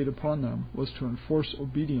duty laid upon them was to enforce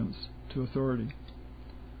obedience to authority.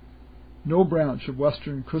 No branch of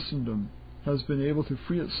Western Christendom has been able to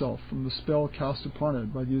free itself from the spell cast upon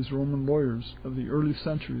it by these Roman lawyers of the early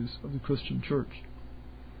centuries of the Christian Church."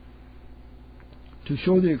 To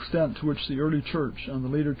show the extent to which the early church and the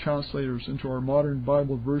later translators into our modern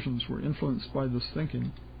Bible versions were influenced by this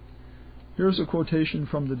thinking, here's a quotation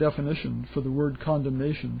from the definition for the word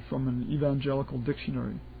condemnation from an evangelical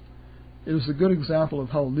dictionary. It is a good example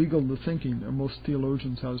of how legal the thinking of most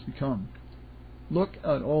theologians has become. Look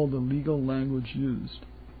at all the legal language used.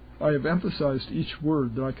 I have emphasized each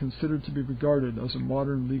word that I consider to be regarded as a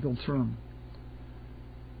modern legal term.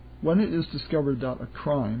 When it is discovered that a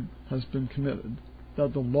crime has been committed,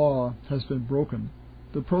 that the law has been broken,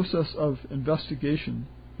 the process of investigation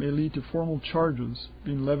may lead to formal charges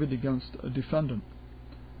being levied against a defendant.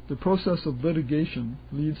 The process of litigation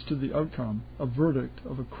leads to the outcome, a verdict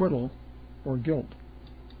of acquittal or guilt.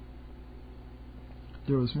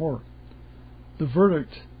 There is more. The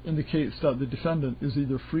verdict indicates that the defendant is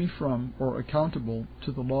either free from or accountable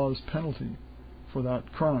to the law's penalty for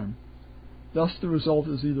that crime. Thus the result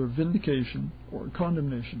is either vindication or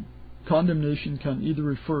condemnation. Condemnation can either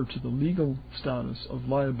refer to the legal status of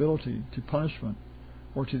liability to punishment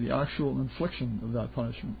or to the actual infliction of that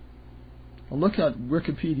punishment. A look at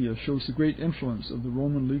Wikipedia shows the great influence of the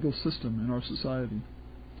Roman legal system in our society.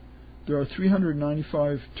 There are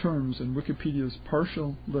 395 terms in Wikipedia's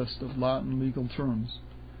partial list of Latin legal terms.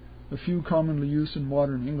 A few commonly used in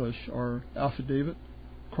modern English are affidavit,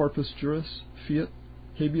 corpus juris, fiat,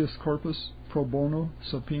 habeas corpus, pro bono,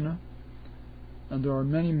 subpoena, and there are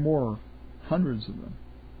many more, hundreds of them.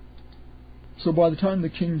 So by the time the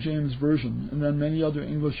King James Version and then many other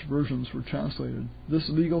English versions were translated, this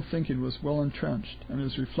legal thinking was well entrenched and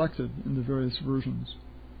is reflected in the various versions.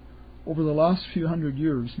 Over the last few hundred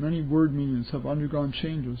years, many word meanings have undergone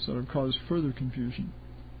changes that have caused further confusion.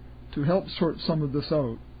 To help sort some of this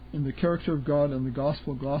out, in the Character of God and the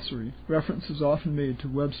Gospel Glossary, reference is often made to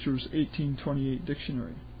Webster's 1828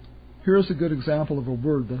 dictionary. Here is a good example of a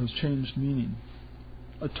word that has changed meaning.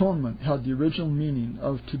 Atonement had the original meaning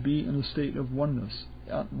of to be in a state of oneness,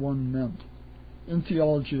 at one meant. In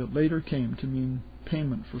theology it later came to mean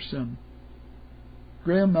payment for sin.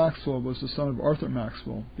 Graham Maxwell was the son of Arthur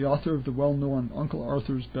Maxwell, the author of the well-known Uncle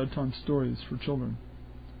Arthur's Bedtime Stories for Children.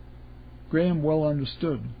 Graham well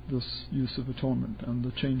understood this use of atonement and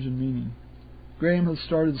the change in meaning. Graham had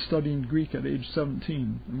started studying Greek at age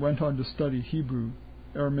 17 and went on to study Hebrew,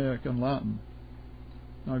 Aramaic, and Latin.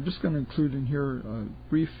 Now I'm just going to include in here a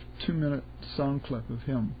brief 2-minute sound clip of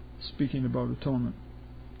him speaking about atonement.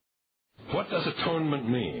 What does atonement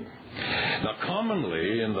mean? Now,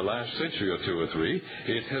 commonly in the last century or two or three,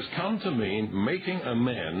 it has come to mean making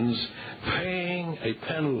amends, paying a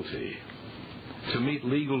penalty to meet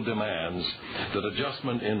legal demands that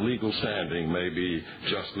adjustment in legal standing may be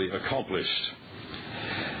justly accomplished.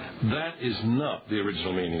 That is not the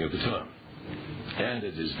original meaning of the term. And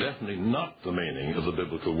it is definitely not the meaning of the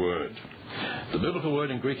biblical word. The biblical word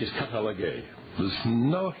in Greek is katalage. There's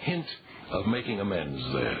no hint of making amends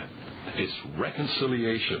there. It's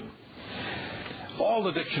reconciliation. All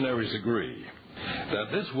the dictionaries agree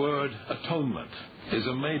that this word, atonement, is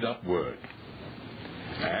a made-up word.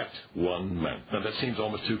 At one meant. Now that seems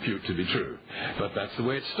almost too cute to be true, but that's the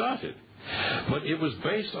way it started. But it was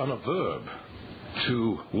based on a verb,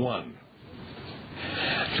 to one.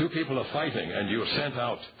 Two people are fighting and you're sent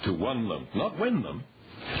out to one them, not win them,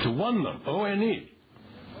 to one them, O-N-E.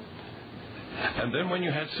 And then when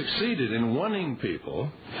you had succeeded in winning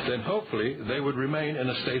people, then hopefully they would remain in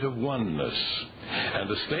a state of oneness. And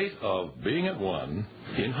the state of being at one,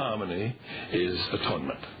 in harmony, is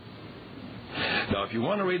atonement. Now, if you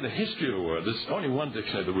want to read the history of the word, there's only one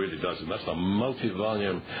dictionary that really does it, and that's the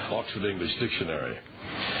multi-volume Oxford English Dictionary.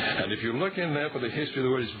 And if you look in there for the history of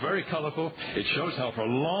the word, it's very colorful. It shows how for a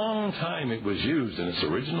long time it was used in its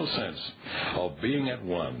original sense of being at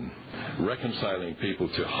one, reconciling people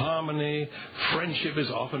to harmony. Friendship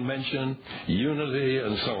is often mentioned, unity,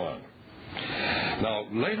 and so on. Now,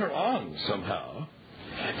 later on, somehow,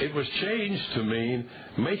 it was changed to mean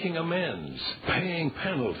making amends, paying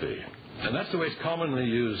penalty. And that's the way it's commonly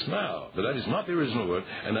used now. But that is not the original word,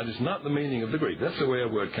 and that is not the meaning of the Greek. That's the way a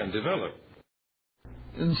word can develop.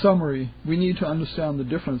 In summary, we need to understand the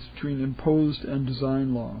difference between imposed and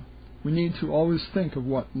design law. We need to always think of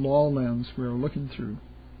what law lens we are looking through.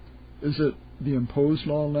 Is it the imposed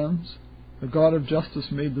law lens? The God of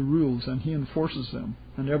justice made the rules, and he enforces them,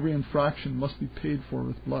 and every infraction must be paid for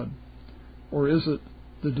with blood. Or is it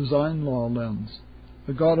the design law lens?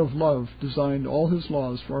 The God of love designed all his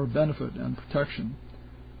laws for our benefit and protection.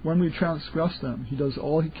 When we transgress them, he does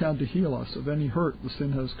all he can to heal us of any hurt the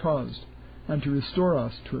sin has caused, and to restore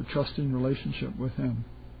us to a trusting relationship with him.